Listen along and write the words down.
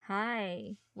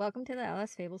Hi, welcome to the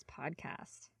LS Fables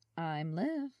podcast. I'm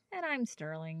Liv. And I'm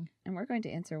Sterling. And we're going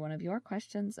to answer one of your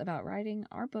questions about writing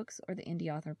our books or the indie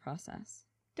author process.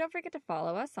 Don't forget to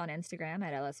follow us on Instagram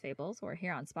at LS Fables or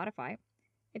here on Spotify.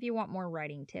 If you want more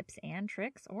writing tips and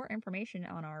tricks or information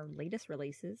on our latest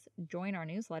releases, join our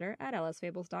newsletter at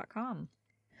lsfables.com.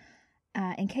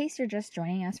 In case you're just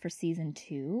joining us for Season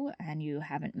 2 and you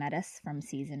haven't met us from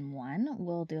Season 1,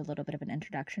 we'll do a little bit of an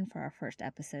introduction for our first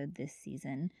episode this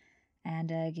season and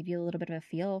give you a little bit of a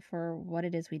feel for what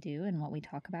it is we do and what we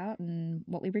talk about and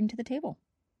what we bring to the table.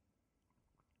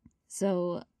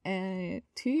 So, 2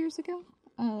 years ago,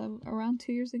 around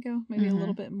 2 years ago, maybe a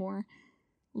little bit more,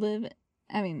 I'm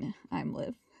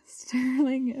Liv.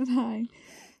 Sterling and I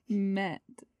met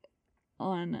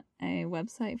on a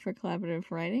website for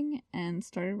collaborative writing and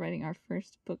started writing our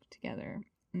first book together.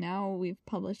 Now we've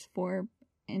published 4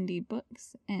 indie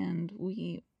books and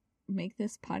we make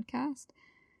this podcast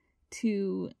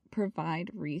to provide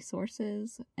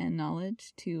resources and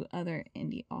knowledge to other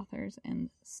indie authors and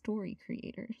story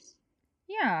creators.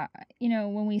 Yeah,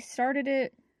 when we started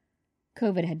it,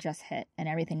 COVID had just hit and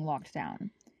everything locked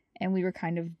down. And we were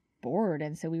kind of bored,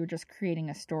 and so we were just creating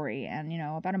a story. And,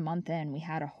 about a month in, we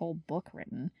had a whole book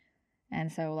written. And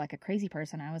so, like a crazy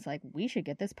person, I was like, we should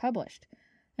get this published.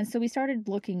 And so we started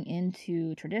looking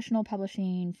into traditional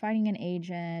publishing, finding an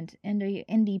agent,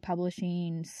 indie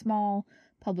publishing, small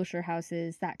publisher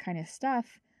houses, that kind of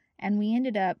stuff. And we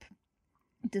ended up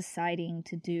deciding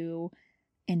to do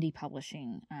indie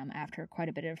publishing after quite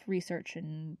a bit of research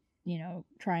and,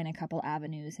 trying a couple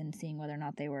avenues and seeing whether or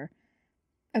not they were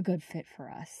a good fit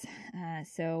for us.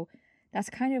 So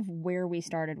that's kind of where we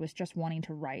started, was just wanting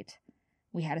to write.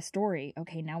 We had a story.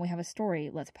 Okay, now we have a story.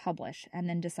 Let's publish. And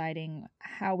then deciding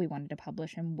how we wanted to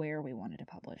publish and where we wanted to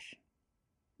publish.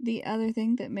 The other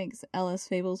thing that makes LS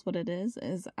Fables what it is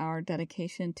our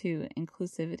dedication to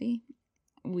inclusivity.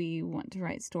 We want to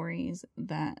write stories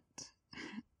that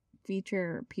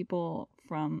feature people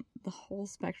from the whole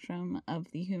spectrum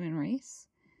of the human race.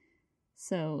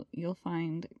 So you'll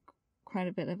find quite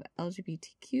a bit of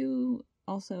LGBTQ,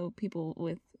 also people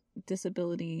with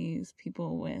disabilities,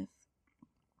 people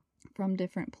from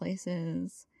different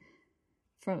places,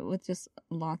 with just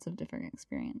lots of different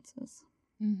experiences.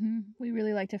 Mm-hmm. We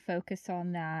really like to focus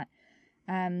on that.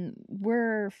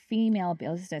 We're female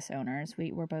business owners.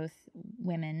 We're both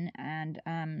women,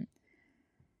 and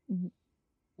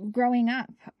growing up,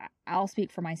 I'll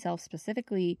speak for myself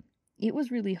specifically, it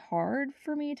was really hard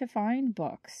for me to find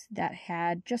books that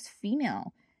had just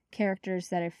female characters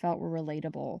that I felt were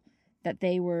relatable, that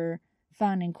they were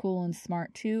fun and cool and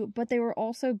smart too, but they were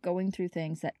also going through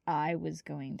things that I was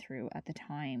going through at the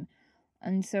time.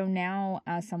 And so now,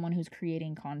 as someone who's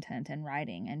creating content and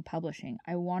writing and publishing,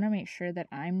 I want to make sure that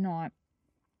I'm not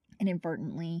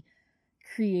inadvertently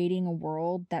creating a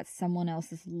world that someone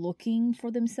else is looking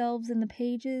for themselves in the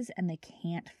pages and they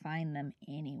can't find them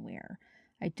anywhere.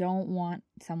 I don't want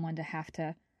someone to have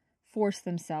to force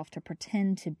themselves to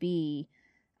pretend to be,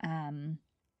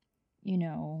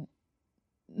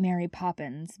 Mary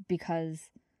Poppins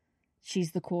because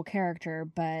she's the cool character,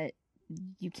 but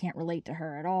you can't relate to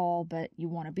her at all, but you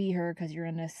want to be her because you're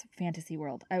in this fantasy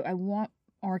world. I want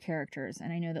our characters,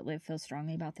 and I know that Liv feels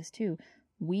strongly about this too,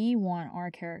 we want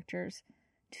our characters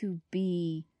to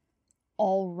be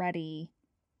already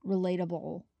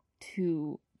relatable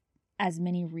to as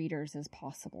many readers as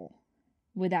possible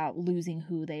without losing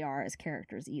who they are as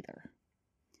characters either.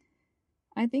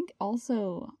 I think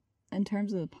also in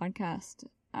terms of the podcast,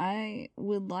 I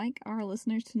would like our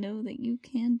listeners to know that you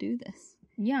can do this.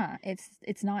 Yeah,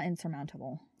 it's not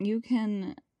insurmountable. You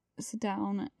can sit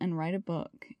down and write a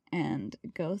book and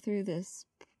go through this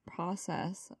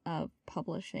process of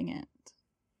publishing it.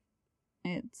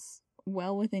 It's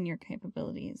well within your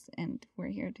capabilities, and we're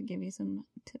here to give you some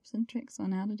tips and tricks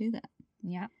on how to do that.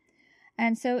 Yeah.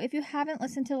 And so if you haven't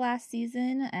listened to last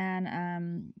season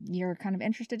and you're kind of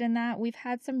interested in that, we've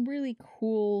had some really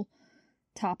cool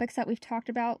topics that we've talked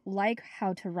about, like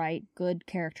how to write good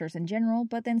characters in general,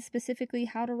 but then specifically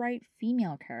how to write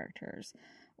female characters,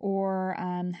 or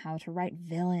how to write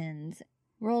villains,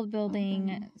 world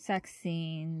building, sex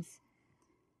scenes,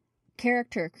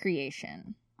 character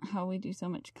creation. How we do so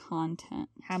much content.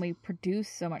 How we produce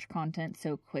so much content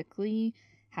so quickly.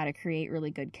 How to create really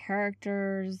good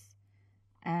characters.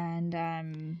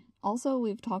 And also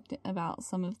we've talked about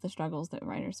some of the struggles that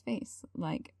writers face,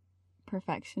 like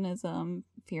perfectionism,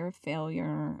 fear of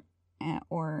failure,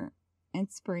 or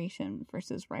inspiration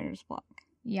versus writer's block.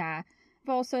 Yeah.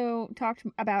 We've also talked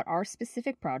about our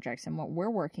specific projects and what we're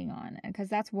working on, because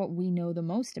that's what we know the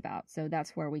most about. So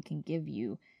that's where we can give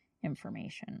you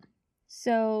information.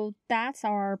 So that's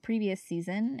our previous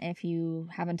season. If you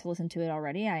haven't listened to it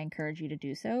already, I encourage you to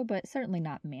do so, but certainly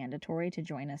not mandatory to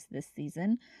join us this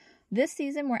season. This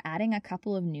season, we're adding a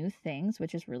couple of new things,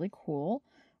 which is really cool.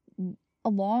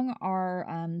 Along our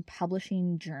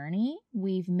publishing journey,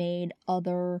 we've made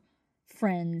other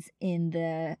friends in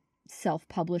the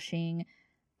self-publishing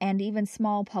and even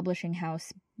small publishing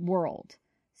house world.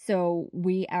 So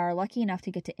we are lucky enough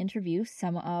to get to interview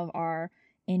some of our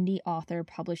indie author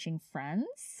publishing friends.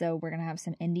 So we're going to have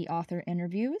some indie author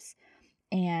interviews.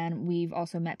 And we've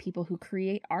also met people who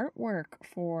create artwork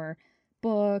for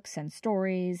books and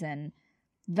stories and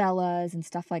Vellas and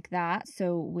stuff like that.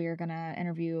 So we're going to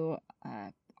interview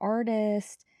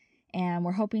artists, and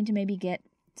we're hoping to maybe get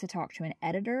to talk to an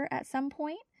editor at some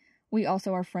point. We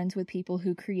also are friends with people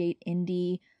who create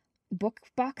indie book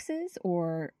boxes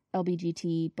or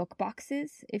LBGT book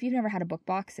boxes. If you've never had a book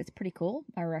box, it's pretty cool.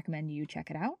 I recommend you check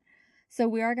it out. So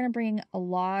we are going to bring a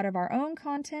lot of our own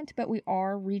content, but we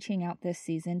are reaching out this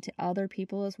season to other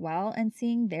people as well and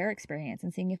seeing their experience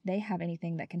and seeing if they have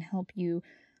anything that can help you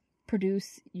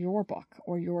produce your book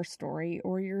or your story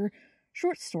or your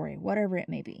short story, whatever it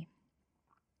may be.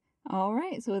 All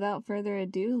right, so without further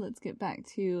ado, let's get back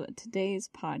to today's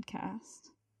podcast.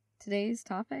 Today's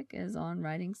topic is on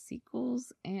writing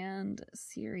sequels and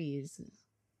series.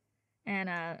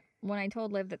 And when I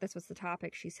told Liv that this was the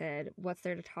topic, she said, "What's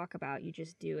there to talk about? You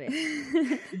just do it."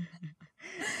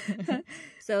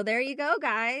 So there you go,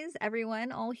 guys.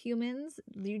 Everyone, all humans,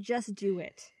 you just do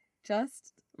it.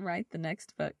 Just write the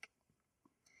next book.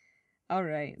 All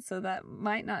right, so that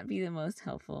might not be the most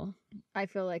helpful. I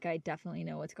feel like I definitely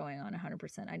know what's going on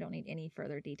 100%. I don't need any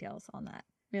further details on that.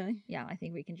 Really? Yeah, I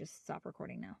think we can just stop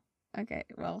recording now. Okay,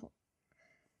 well,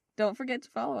 don't forget to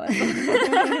follow us.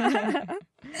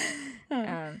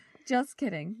 Just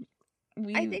kidding.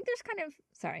 I think there's kind of...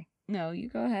 Sorry. No, you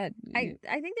go ahead. I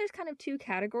think there's kind of two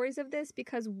categories of this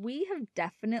because we have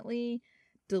definitely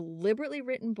deliberately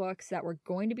written books that were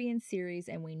going to be in series,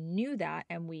 and we knew that,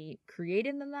 and we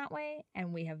created them that way.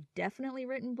 And we have definitely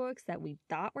written books that we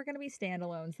thought were going to be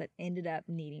standalones that ended up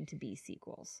needed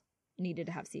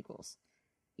to have sequels.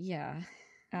 Yeah.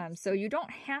 So you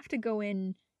don't have to go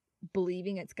in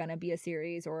believing it's going to be a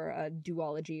series or a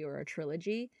duology or a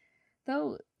trilogy.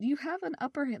 Though you have the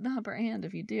upper hand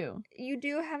if you do. You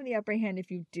do have the upper hand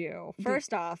if you do.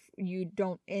 First off, you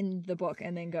don't end the book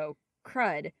and then go,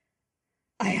 crud,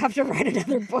 I have to write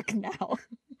another book now.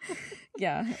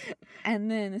 Yeah. And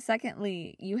then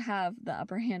secondly, you have the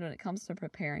upper hand when it comes to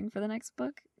preparing for the next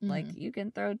book. Mm-hmm. Like you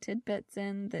can throw tidbits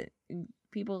in that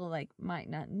people like might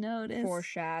not notice.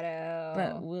 Foreshadow.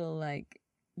 But will like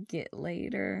get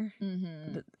later.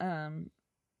 Mm-hmm.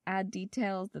 Add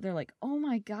details that they're like, oh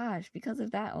my gosh, because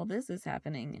of that, all this is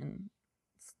happening. And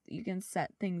you can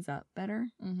set things up better.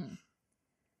 Mm-hmm.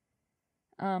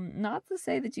 Not to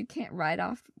say that you can't write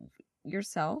off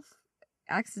yourself,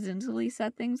 accidentally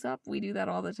set things up. We do that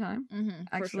all the time. Mm-hmm,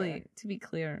 actually, sure. To be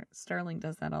clear, Sterling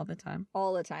does that all the time.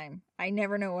 All the time. I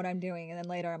never know what I'm doing, and then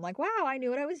later I'm like, wow, I knew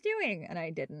what I was doing, and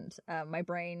I didn't. My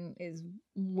brain is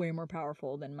way more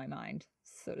powerful than my mind,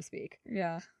 so to speak.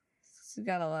 Yeah. She's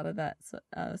got a lot of that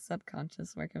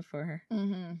subconscious working for her.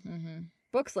 Mm-hmm, mm-hmm.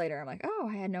 Books later, I'm like, oh,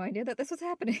 I had no idea that this was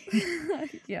happening.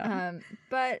 Yeah.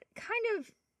 But kind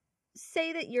of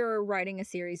say that you're writing a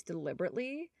series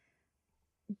deliberately.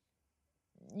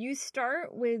 You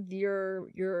start with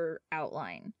your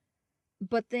outline,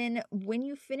 but then when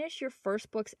you finish your first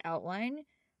book's outline,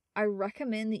 I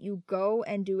recommend that you go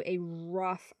and do a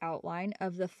rough outline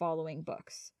of the following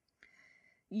books.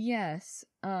 Yes.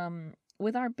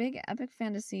 With our big epic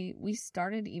fantasy, we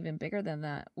started even bigger than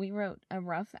that. We wrote a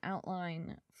rough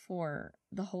outline for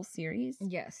the whole series.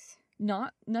 Yes.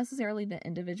 Not necessarily the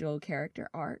individual character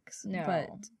arcs, no,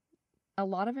 but a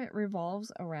lot of it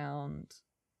revolves around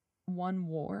one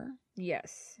war.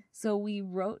 Yes. So we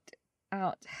wrote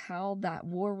out how that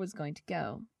war was going to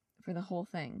go for the whole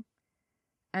thing.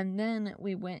 And then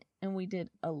we went and we did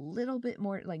a little bit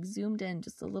more, like zoomed in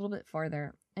just a little bit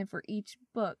farther. And for each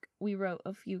book, we wrote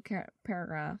a few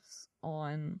paragraphs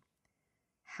on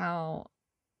how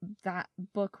that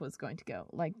book was going to go.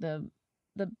 Like the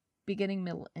beginning,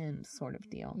 middle, end sort of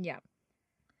deal. Yeah.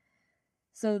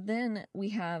 So then we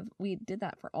did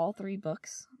that for all 3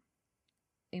 books.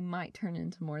 It might turn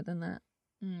into more than that.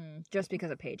 Just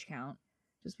because of page count.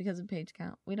 Just because of page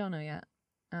count. We don't know yet.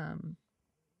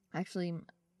 Actually,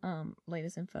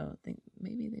 latest info, I think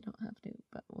maybe they don't have to,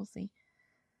 but we'll see.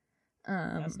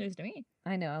 That's news to me.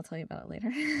 I know, I'll tell you about it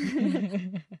later.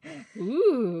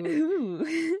 Ooh.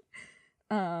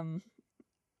 I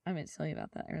meant to tell you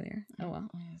about that earlier. Oh well.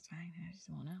 It's fine. I just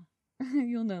won't know.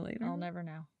 You'll know later. I'll never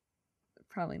know.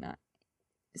 Probably not.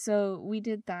 So we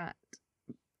did that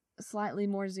slightly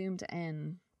more zoomed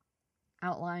in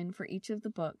outline for each of the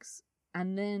books,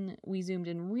 and then we zoomed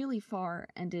in really far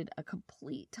and did a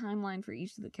complete timeline for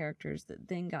each of the characters that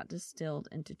then got distilled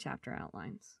into chapter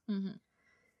outlines. Mm-hmm.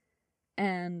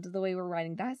 And the way we're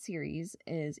writing that series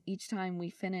is each time we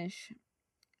finish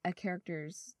a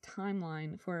character's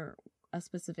timeline for a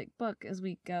specific book, as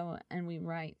we go and we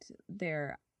write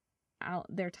their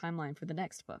timeline for the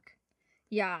next book.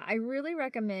 Yeah, I really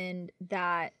recommend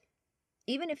that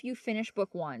even if you finish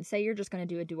book 1, say you're just going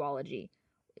to do a duology,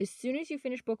 as soon as you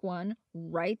finish book 1,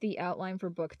 write the outline for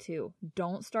book 2.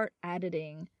 Don't start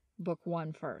editing book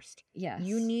 1 first. Yes.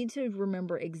 You need to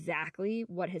remember exactly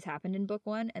what has happened in book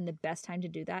 1, and the best time to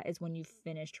do that is when you've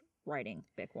finished writing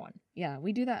book 1. Yeah,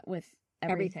 we do that with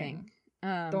everything.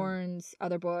 Thorns,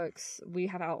 other books, we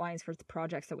have outlines for the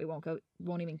projects that we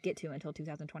won't even get to until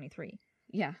 2023.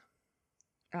 Yeah.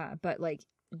 But like,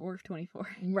 Or 24.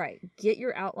 right, get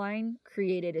your outline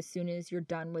created as soon as you're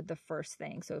done with the first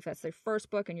thing. So if that's the first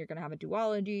book and you're going to have a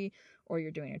duology, or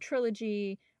you're doing a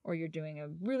trilogy, or you're doing a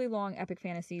really long epic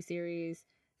fantasy series,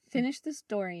 Finish the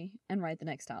story and write the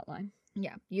next outline.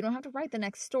 yeah, you don't have to write the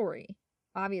next story.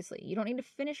 Obviously, you don't need to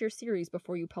finish your series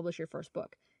before you publish your first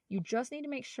book. You just need to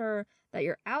make sure that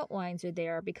your outlines are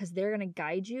there, because they're going to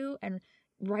guide you. And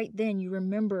right then you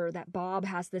remember that Bob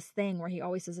has this thing where he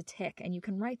always does a tick, and you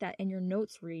can write that in your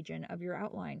notes region of your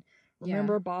outline.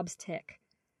 Remember Bob's tick.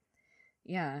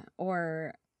 Yeah,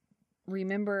 or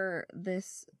remember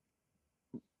this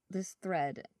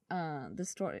thread, the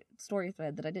story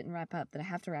thread that I didn't wrap up, that I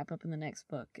have to wrap up in the next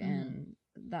book, and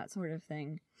that sort of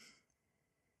thing.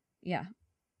 Yeah.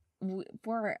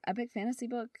 For our epic fantasy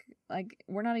book, like,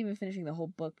 we're not even finishing the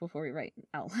whole book before we write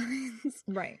outlines.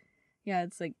 Right. Yeah,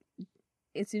 it's like,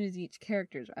 as soon as each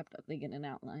character is wrapped up, they get an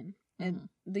outline. And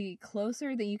the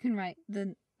closer that you can write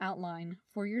the outline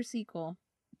for your sequel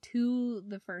to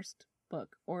the first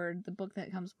book, or the book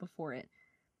that comes before it,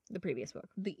 The previous book.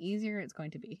 the easier it's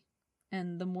going to be.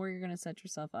 And the more you're going to set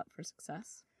yourself up for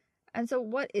success. And so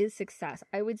what is success?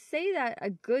 I would say that a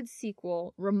good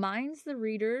sequel reminds the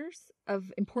readers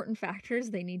of important factors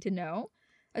they need to know.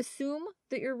 Assume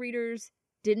that your readers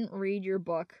didn't read your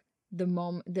book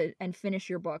and finish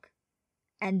your book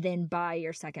and then buy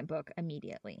your second book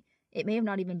immediately. It may have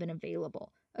not even been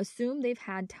available. Assume they've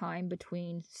had time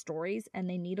between stories and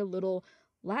they need a little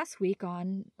last week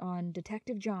on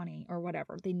Detective Johnny or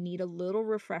whatever. They need a little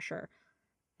refresher.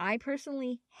 I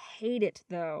personally hate it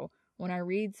though when I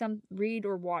read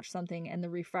or watch something and the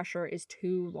refresher is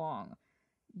too long.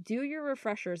 Do your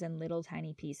refreshers in little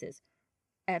tiny pieces.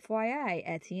 FYI,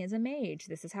 Etienne is a mage.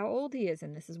 This is how old he is,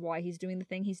 and this is why he's doing the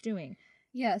thing he's doing.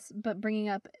 Yes, but bringing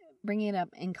it up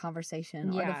in conversation,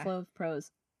 or the flow of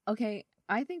prose. Okay,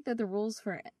 I think that the rules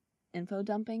for info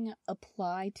dumping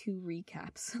apply to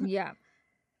recaps. Yeah.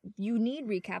 You need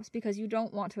recaps because you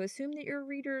don't want to assume that your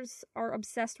readers are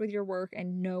obsessed with your work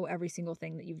and know every single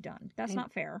thing that you've done. That's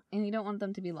not fair. And you don't want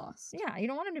them to be lost. Yeah, you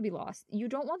don't want them to be lost. You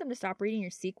don't want them to stop reading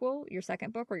your sequel, your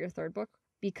second book, or your third book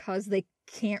because they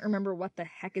can't remember what the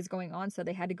heck is going on, so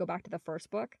they had to go back to the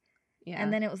first book. Yeah.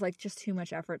 And then it was like just too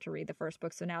much effort to read the first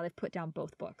book, so now they've put down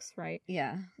both books, right?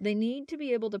 Yeah. They need to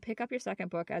be able to pick up your second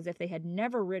book as if they had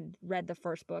never read the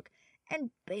first book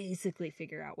and basically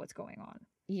figure out what's going on.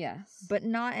 Yes. But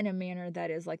not in a manner that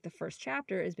is like the first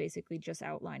chapter is basically just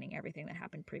outlining everything that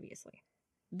happened previously.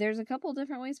 There's a couple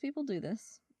different ways people do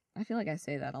this. I feel like I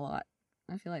say that a lot.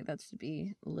 I feel like that should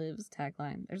be Liv's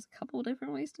tagline. There's a couple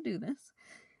different ways to do this.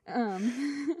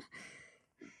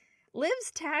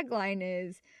 Liv's tagline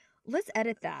is, let's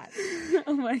edit that.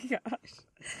 Oh my gosh.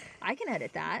 I can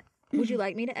edit that. Would you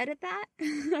like me to edit that?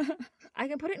 I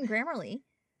can put it in Grammarly.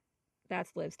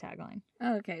 That's Liv's tagline.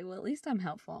 Okay, well, at least I'm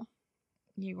helpful.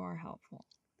 You are helpful.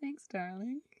 Thanks,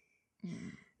 darling.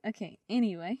 Okay,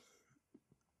 anyway.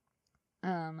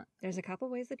 There's a couple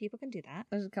ways that people can do that.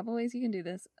 There's a couple ways you can do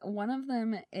this. One of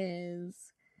them is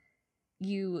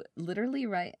you literally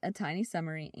write a tiny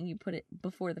summary and you put it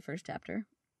before the first chapter.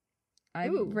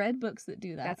 I've read books that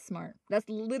do that. That's smart. That's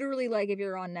literally like if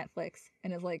you're on Netflix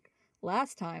and it's like,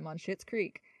 last time on Schitt's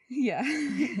Creek. Yeah.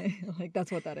 Like,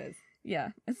 that's what that is. Yeah.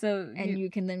 So you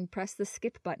can then press the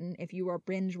skip button if you are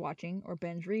binge watching or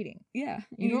binge reading. Yeah.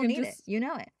 You don't need it. You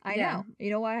know it. I know. You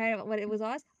know what it was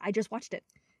on? I just watched it.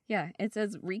 Yeah. It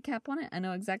says recap on it. I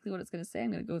know exactly what it's going to say.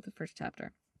 I'm going to go with the first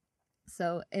chapter.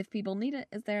 So if people need it,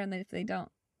 it's there. And if they don't,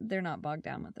 they're not bogged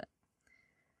down with it.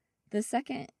 The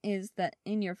second is that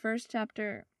in your first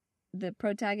chapter, the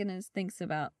protagonist thinks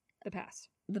about the past.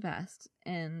 the best,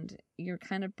 and you're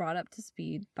kind of brought up to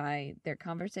speed by their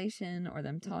conversation or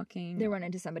them talking. They run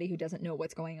into somebody who doesn't know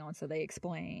what's going on, so they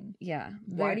explain. Yeah.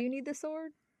 Why do you need the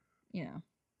sword? You know,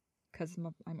 because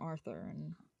I'm Arthur,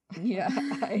 and Yeah.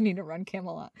 I need to run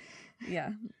Camelot.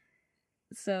 Yeah.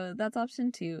 So that's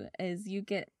option 2, is you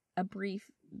get a brief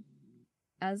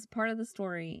as part of the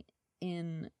story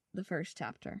in the first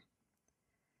chapter.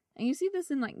 And you see this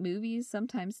in like movies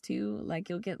sometimes too. Like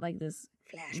you'll get like this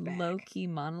Flashback. low-key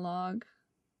monologue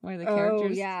where the Oh,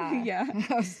 characters yeah. yeah.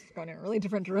 I was going in a really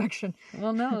different direction.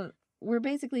 Well, no, we're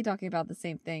basically talking about the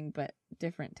same thing but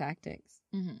different tactics.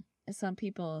 Mm-hmm. Some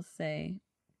people say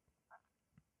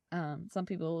some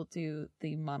people will do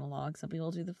the monologue, some people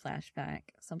will do the flashback,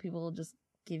 some people will just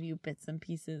give you bits and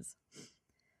pieces.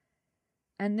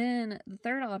 And then the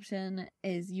third option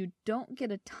is you don't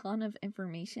get a ton of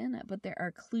information, but there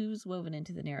are clues woven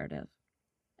into the narrative.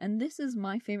 And this is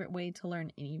my favorite way to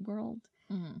learn any world.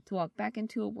 Mm-hmm. To walk back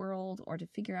into a world or to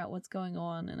figure out what's going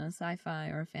on in a sci-fi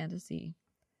or a fantasy.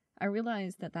 I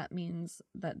realize that means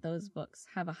that those books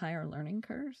have a higher learning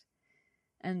curve.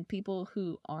 And people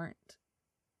who aren't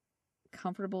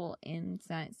comfortable in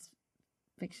science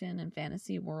fiction and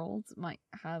fantasy worlds might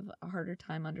have a harder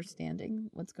time understanding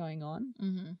what's going on.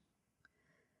 Mm-hmm.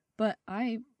 But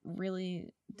I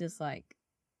really dislike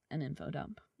an info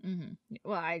dump. Mm-hmm.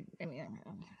 Well, I mean,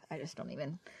 I just don't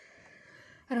even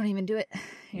do it.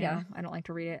 You Yeah. know, I don't like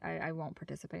to read it. I won't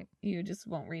participate. You just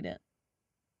won't read it.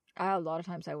 A lot of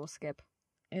times I will skip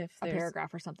If a there's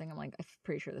paragraph or something. I'm like, I'm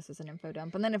pretty sure this is an info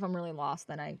dump. And then if I'm really lost,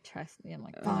 then I trust. I'm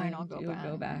like, fine, I'll go you'll back.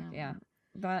 Go back, yeah.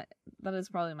 That is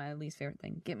probably my least favorite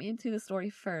thing. Get me into the story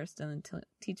first, and then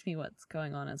teach me what's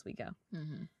going on as we go.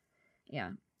 Mm-hmm.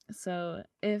 Yeah. So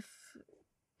if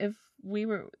we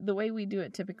were, the way we do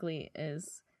it typically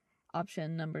is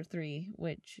option number 3,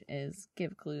 which is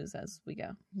give clues as we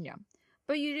go. Yeah.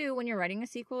 But you do, when you're writing a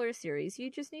sequel or a series, you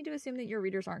just need to assume that your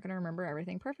readers aren't going to remember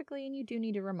everything perfectly, and you do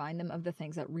need to remind them of the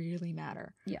things that really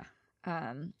matter. Yeah.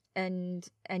 And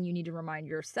you need to remind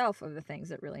yourself of the things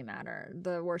that really matter.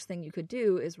 The worst thing you could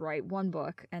do is write one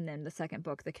book, and then the second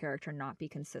book, the character not be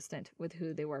consistent with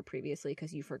who they were previously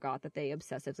because you forgot that they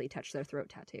obsessively touched their throat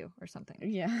tattoo or something.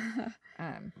 Yeah.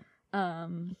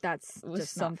 That's was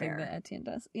just something not fair. that Etienne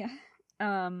does. Yeah.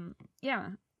 Yeah.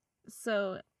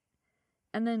 So,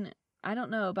 and then I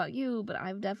don't know about you, but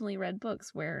I've definitely read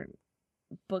books where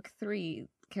book 3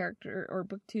 character or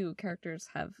book 2 characters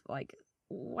have like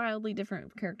wildly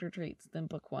different character traits than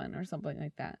book 1 or something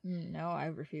like that. No, I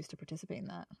refuse to participate in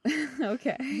that.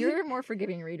 Okay. You're a more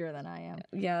forgiving reader than I am.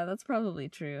 Yeah, that's probably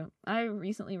true. I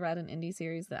recently read an indie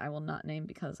series that I will not name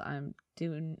because I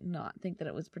do not think that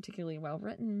it was particularly well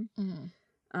written. Mm-hmm.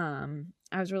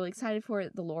 I was really excited for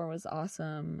it. The lore was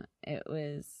awesome. It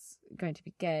was going to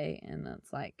be gay, and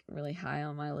that's like really high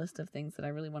on my list of things that I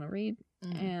really want to read.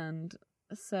 Mm-hmm. And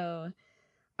so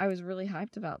I was really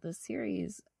hyped about this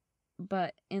series.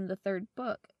 But in the third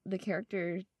book, the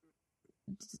character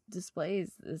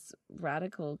displays this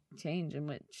radical change in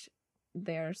which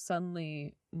they're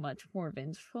suddenly much more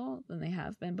vengeful than they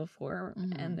have been before.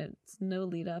 Mm-hmm. And it's no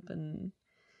lead up, and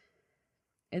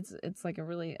it's like a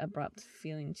really abrupt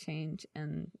feeling change,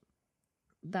 and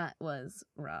that was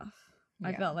rough. Yeah.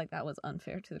 I felt like that was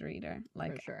unfair to the reader.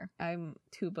 Like, for sure. I'm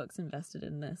 2 books invested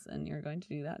in this, and you're going to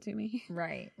do that to me.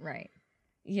 Right.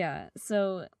 Yeah,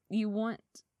 so you want,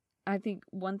 I think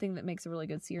one thing that makes a really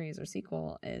good series or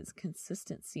sequel is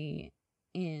consistency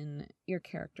in your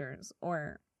characters.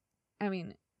 Or, I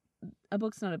mean, a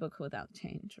book's not a book without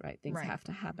change, right? Things Right. have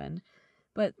to happen.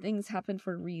 But things happen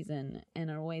for a reason in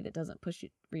a way that doesn't push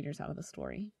readers out of the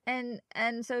story. And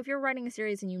so if you're writing a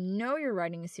series and you know you're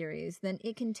writing a series, then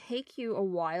it can take you a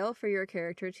while for your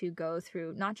character to go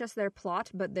through not just their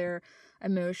plot, but their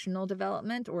emotional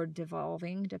development or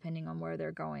devolving, depending on where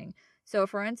they're going. So,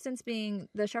 for instance, being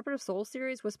the Shepherd of Souls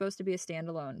series was supposed to be a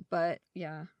standalone, but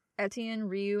Yeah. Etienne,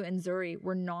 Ryu, and Zuri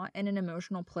were not in an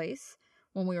emotional place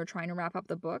when we were trying to wrap up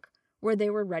the book where they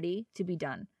were ready to be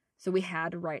done. So we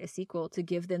had to write a sequel to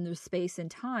give them the space and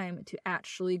time to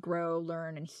actually grow,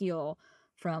 learn, and heal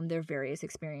from their various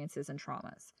experiences and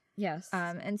traumas. Yes.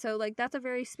 And so, like, that's a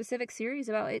very specific series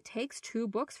about it takes 2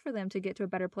 books for them to get to a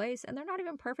better place, and they're not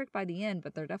even perfect by the end,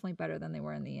 but they're definitely better than they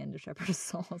were in the end of Shepherd of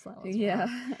Souls. That was yeah.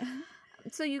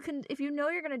 So you can, if you know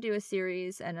you're going to do a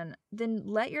series, and then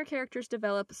let your characters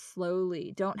develop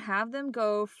slowly. Don't have them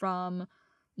go from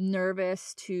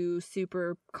nervous to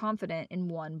super confident in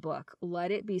one book.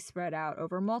 Let it be spread out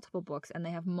over multiple books, and they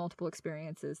have multiple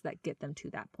experiences that get them to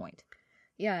that point.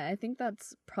 Yeah, I think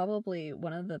that's probably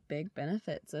one of the big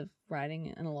benefits of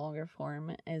writing in a longer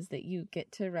form is that you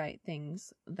get to write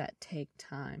things that take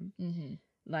time. Mm-hmm.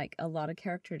 like a lot of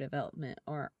character development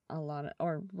or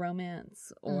or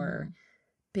romance or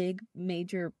big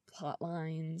major plot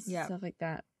lines, Yeah. stuff like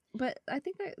that. But I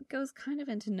think that goes kind of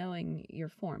into knowing your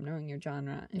form, knowing your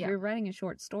genre. If Yeah. you're writing a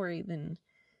short story, then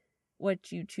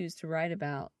what you choose to write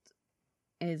about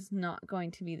is not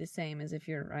going to be the same as if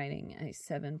you're writing a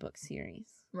 7-book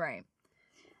series. Right.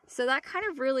 So that kind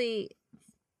of really,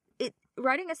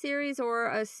 writing a series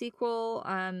or a sequel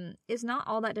is not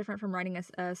all that different from writing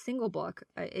a single book.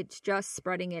 It's just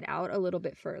spreading it out a little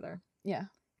bit further Yeah.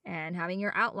 and having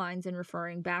your outlines and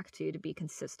referring back to be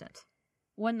consistent.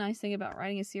 One nice thing about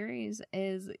writing a series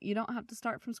is you don't have to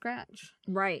start from scratch.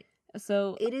 Right.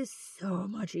 So It is so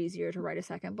much easier to write a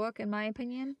second book, in my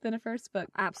opinion. than a first book.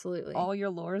 Absolutely. All your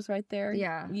lore's right there.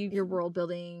 Yeah, You, your world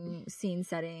building, scene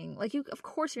setting. Like, of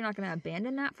course you're not going to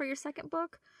abandon that for your second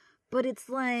book, but it's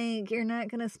like you're not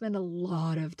going to spend a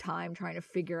lot of time trying to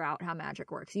figure out how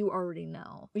magic works. You already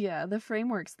know. yeah, the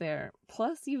framework's there.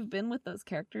 Plus, you've been with those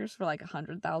characters for like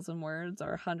 100,000 words or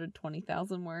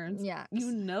 120,000 words. Yeah.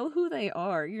 You know who they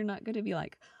are. You're not going to be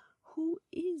like, who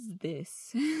is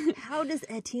this? How does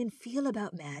Etienne feel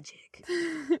about magic?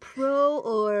 Pro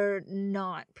or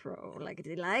not pro? Like, do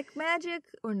they like magic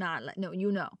or not? Like, no,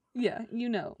 you know. Yeah, you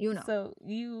know. You know. So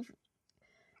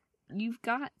you've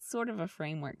got sort of a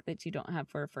framework that you don't have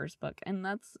for a first book, and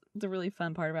that's the really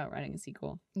fun part about writing a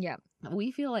sequel. Yeah.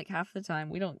 We feel like half the time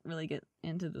we don't really get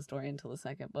into the story until the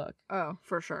second book. Oh,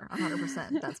 for sure.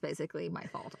 100%. That's basically my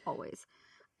fault, always.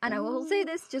 And I will say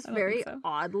this just I don't very think so.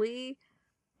 oddly.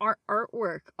 Our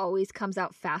artwork always comes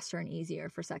out faster and easier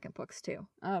for second books, too.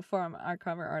 For our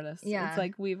cover artist. Yeah. It's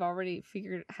like we've already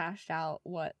hashed out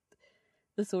what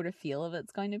the sort of feel of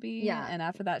it's going to be. Yeah. And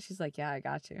after that, she's like, yeah, I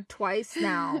got you. Twice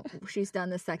now, she's done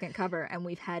the second cover, and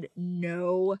we've had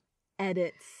no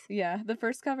edits. Yeah, the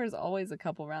first cover is always a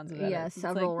couple rounds of edits. Yeah, It's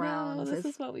several like, rounds. No, this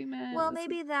It's- is what we meant. Well, This is-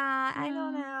 maybe that. I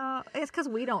don't No. know. It's because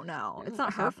we don't know. It's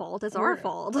not her Half- fault. It's our we're-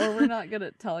 fault. Or we're not good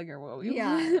at telling her what we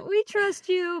Yeah, want. we trust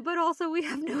you, but also we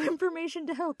have no information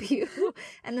to help you.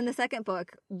 And then the second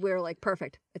book, we're like,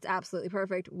 perfect. It's absolutely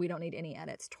perfect. We don't need any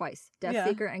edits. Twice. Death Yeah.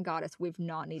 Seeker and Goddess, we've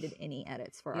not needed any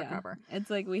edits for our Yeah. cover. It's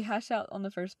like we hash out on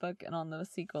the first book, and on the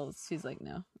sequels, she's like,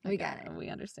 no. We got it. We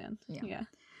understand. Yeah. Yeah.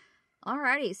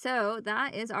 Alrighty, so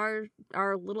that is our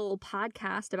little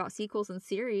podcast about sequels and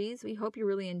series. We hope you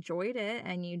really enjoyed it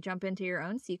and you jump into your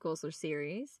own sequels or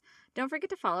series. Don't forget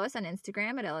to follow us on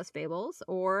Instagram at Ellis Fables,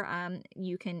 or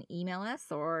you can email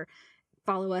us or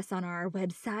follow us on our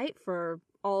website for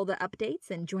all the updates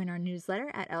and join our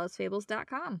newsletter at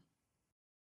ellisfables.com.